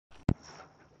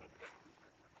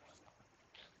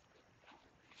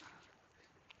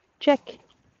Check.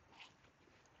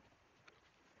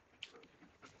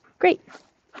 Great.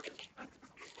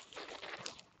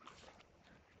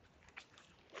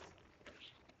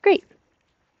 Great.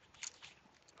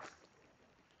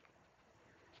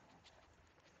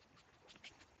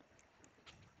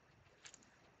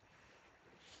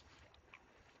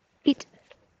 Eat.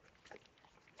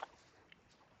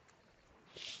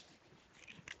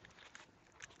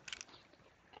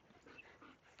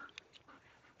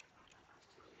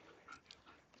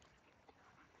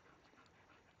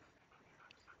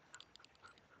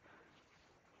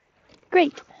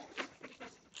 Great.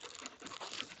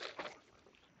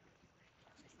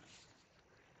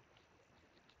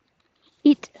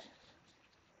 Eat.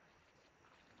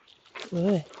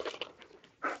 Good.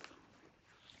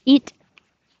 Eat.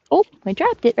 Oh, I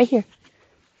dropped it right here.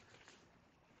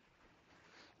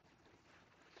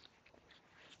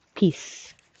 Peace.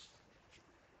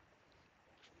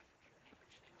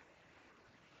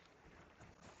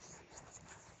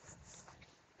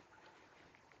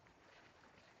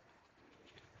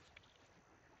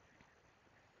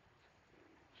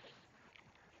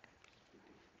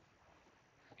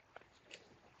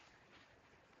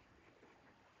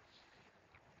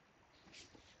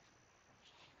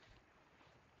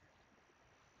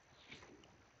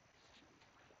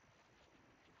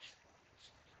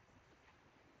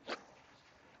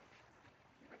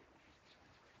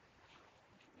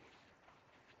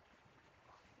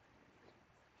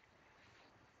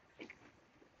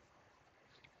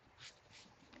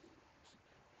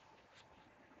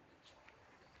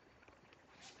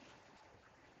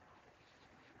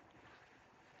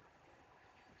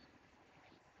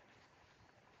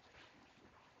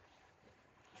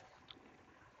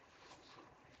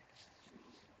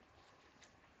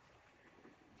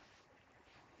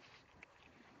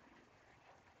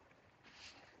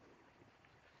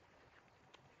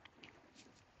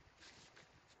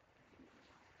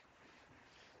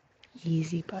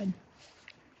 Easy, bud.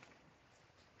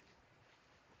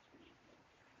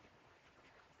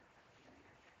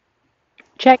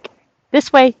 Check.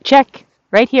 This way. Check.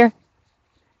 Right here.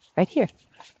 Right here.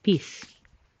 Peace.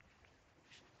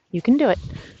 You can do it.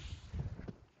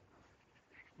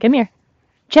 Come here.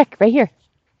 Check. Right here.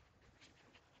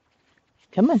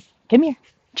 Come on. Come here.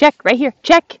 Check. Right here.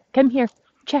 Check. Come here.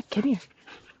 Check. Come here.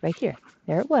 Right here.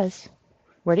 There it was.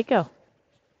 Where'd it go?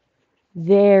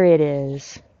 There it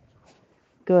is.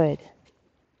 Good.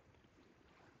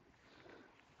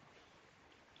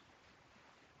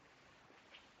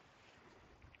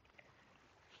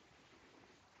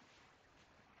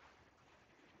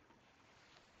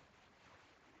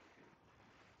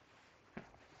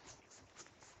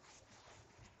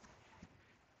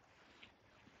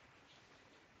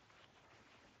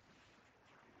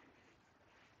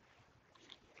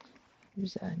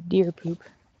 There's a deer poop.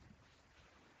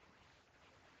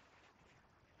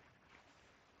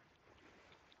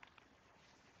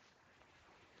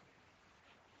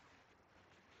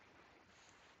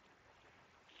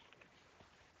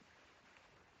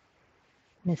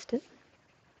 Missed it.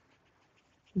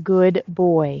 Good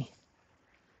boy.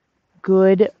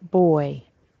 Good boy.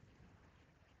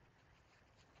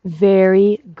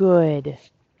 Very good.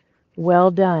 Well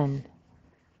done.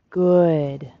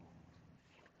 Good.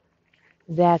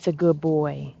 That's a good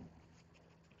boy.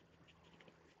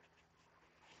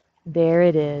 There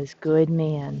it is. Good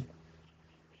man.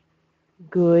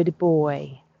 Good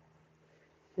boy.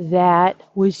 That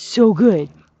was so good.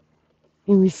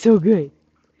 It was so good.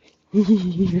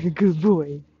 You're a good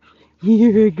boy.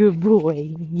 You're a good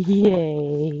boy.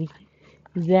 Yay.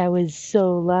 That was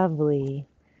so lovely.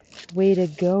 Way to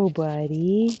go,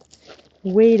 buddy.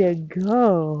 Way to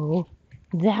go.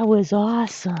 That was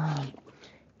awesome.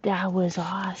 That was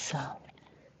awesome.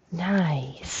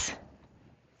 Nice.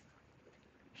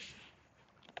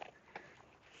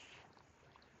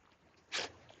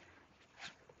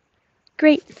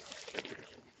 Great.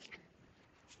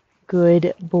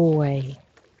 Good boy.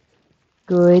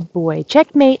 Good boy.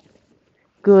 Checkmate.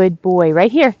 Good boy.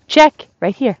 Right here. Check.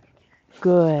 Right here.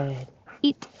 Good.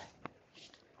 Eat.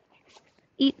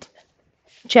 Eat.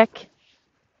 Check.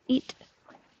 Eat.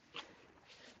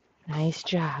 Nice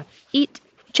job. Eat.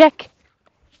 Check.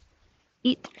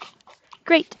 Eat.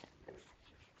 Great.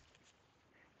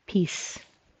 Peace.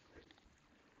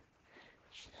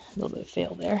 A little bit of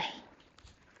fail there.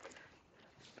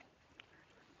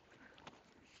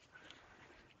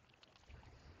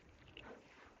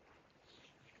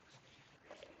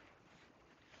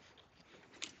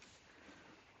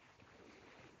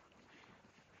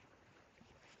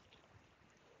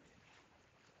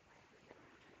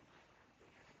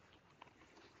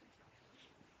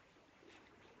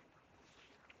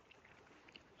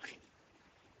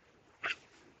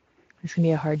 This is going to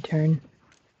be a hard turn.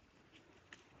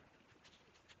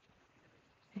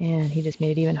 And he just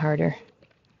made it even harder.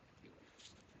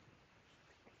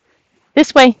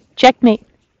 This way! Checkmate!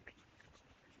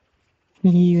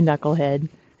 You knucklehead.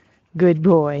 Good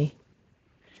boy.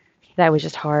 That was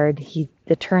just hard.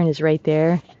 The turn is right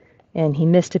there, and he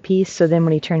missed a piece, so then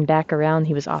when he turned back around,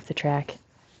 he was off the track.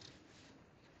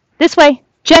 This way!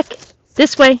 Check!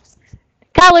 This way!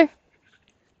 Collar!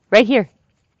 Right here.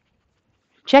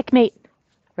 Checkmate!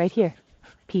 Right here.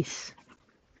 Peace.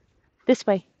 This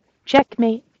way.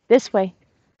 Checkmate. This way.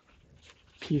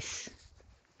 Peace.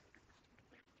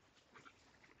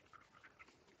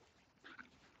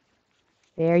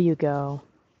 There you go.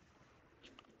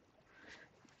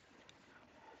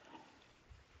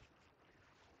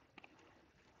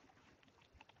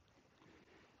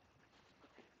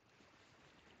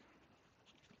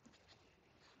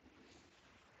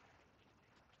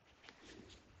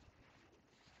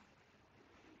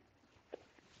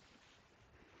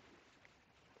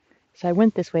 So I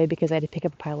went this way because I had to pick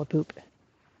up a pile of poop.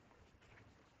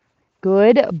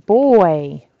 Good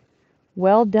boy.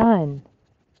 Well done.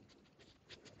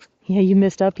 Yeah, you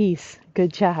missed a piece.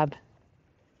 Good job.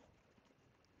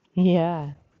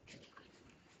 Yeah.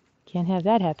 Can't have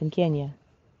that happen, can you?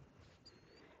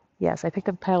 Yes, I picked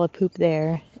up a pile of poop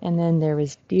there, and then there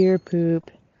was deer poop.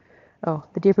 Oh,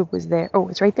 the deer poop was there. Oh,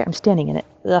 it's right there. I'm standing in it.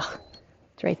 Ugh.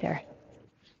 It's right there.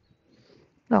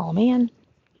 Oh, man.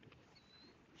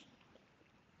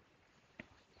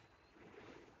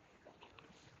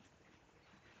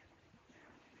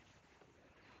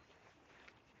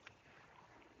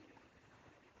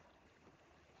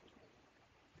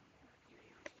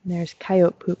 And there's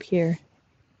coyote poop here.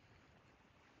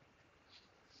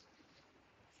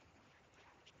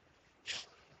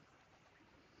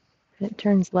 And it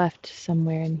turns left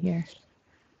somewhere in here.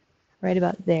 Right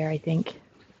about there, I think.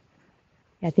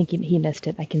 I think he missed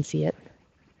it. I can see it.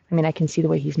 I mean, I can see the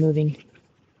way he's moving.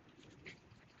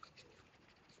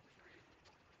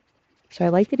 So I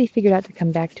like that he figured out to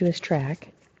come back to his track.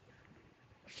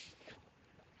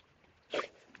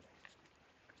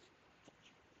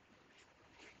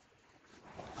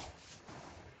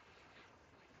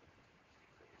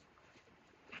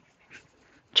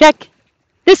 Check!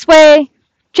 This way!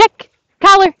 Check!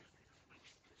 Collar!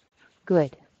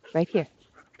 Good. Right here.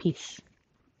 Peace.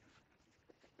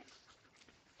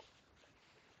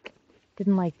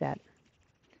 Didn't like that.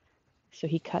 So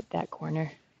he cut that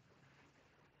corner.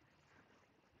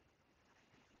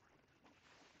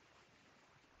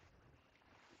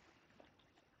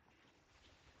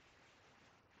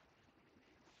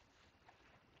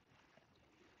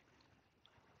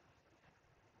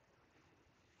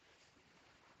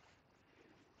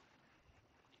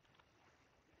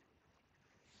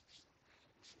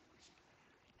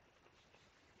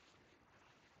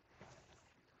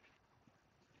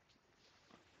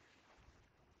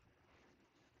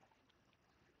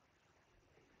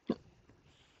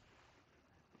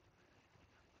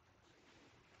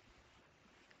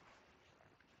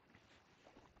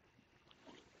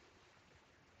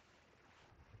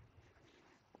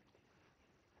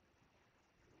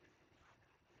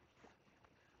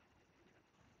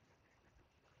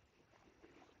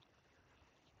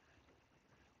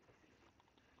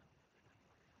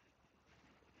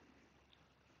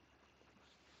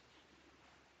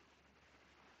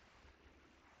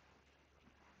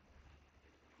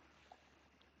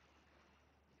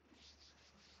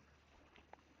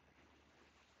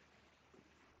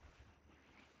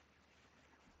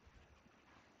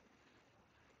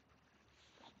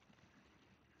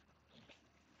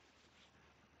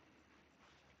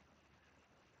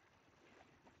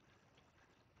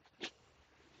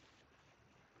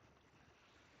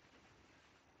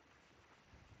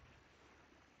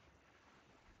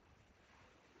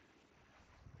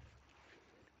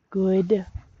 Good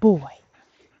boy.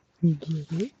 You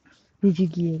get it? Did you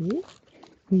get it?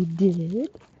 You did?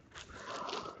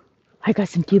 I got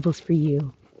some kibbles for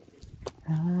you.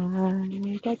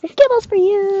 I got some kibbles for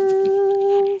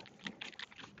you.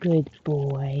 Good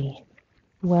boy.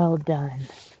 Well done.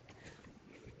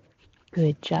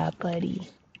 Good job, buddy.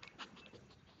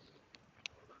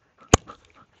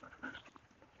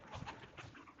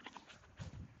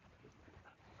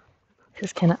 This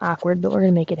is kind of awkward, but we're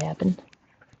going to make it happen.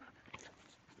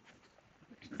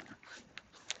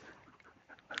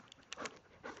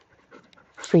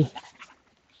 Free.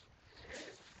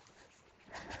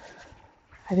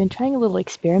 I've been trying a little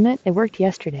experiment. It worked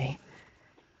yesterday.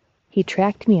 He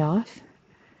tracked me off,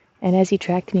 and as he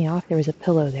tracked me off, there was a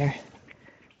pillow there.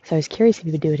 So I was curious if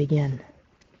he would do it again.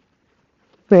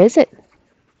 Where is it?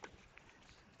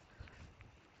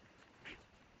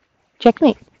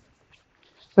 Checkmate.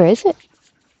 Where is it?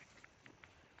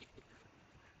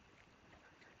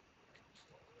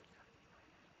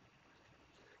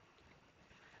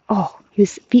 Oh,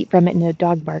 his feet from it and the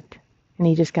dog barked. And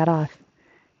he just got off.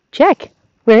 Check.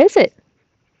 Where is it?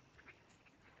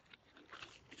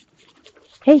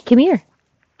 Hey, come here.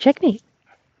 Checkmate.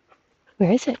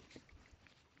 Where is it?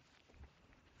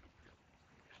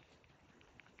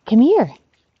 Come here.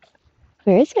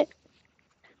 Where is it?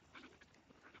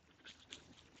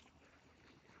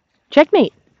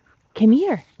 Checkmate. Come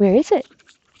here. Where is it?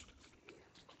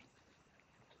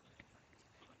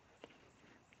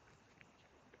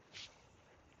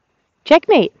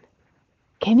 Checkmate.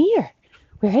 Come here.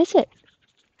 Where is it?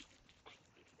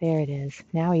 There it is.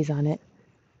 Now he's on it.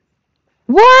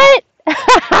 What?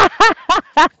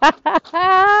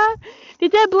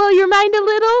 Did that blow your mind a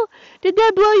little? Did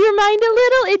that blow your mind a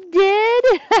little? It did?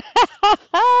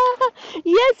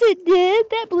 Yes, it did.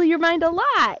 That blew your mind a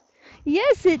lot.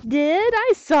 Yes, it did.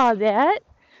 I saw that.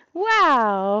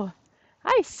 Wow.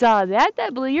 I saw that.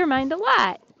 That blew your mind a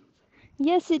lot.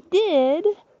 Yes, it did.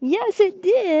 Yes, it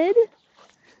did.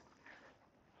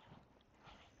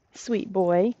 Sweet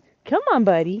boy. Come on,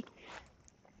 buddy.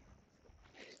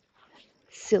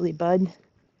 Silly bud.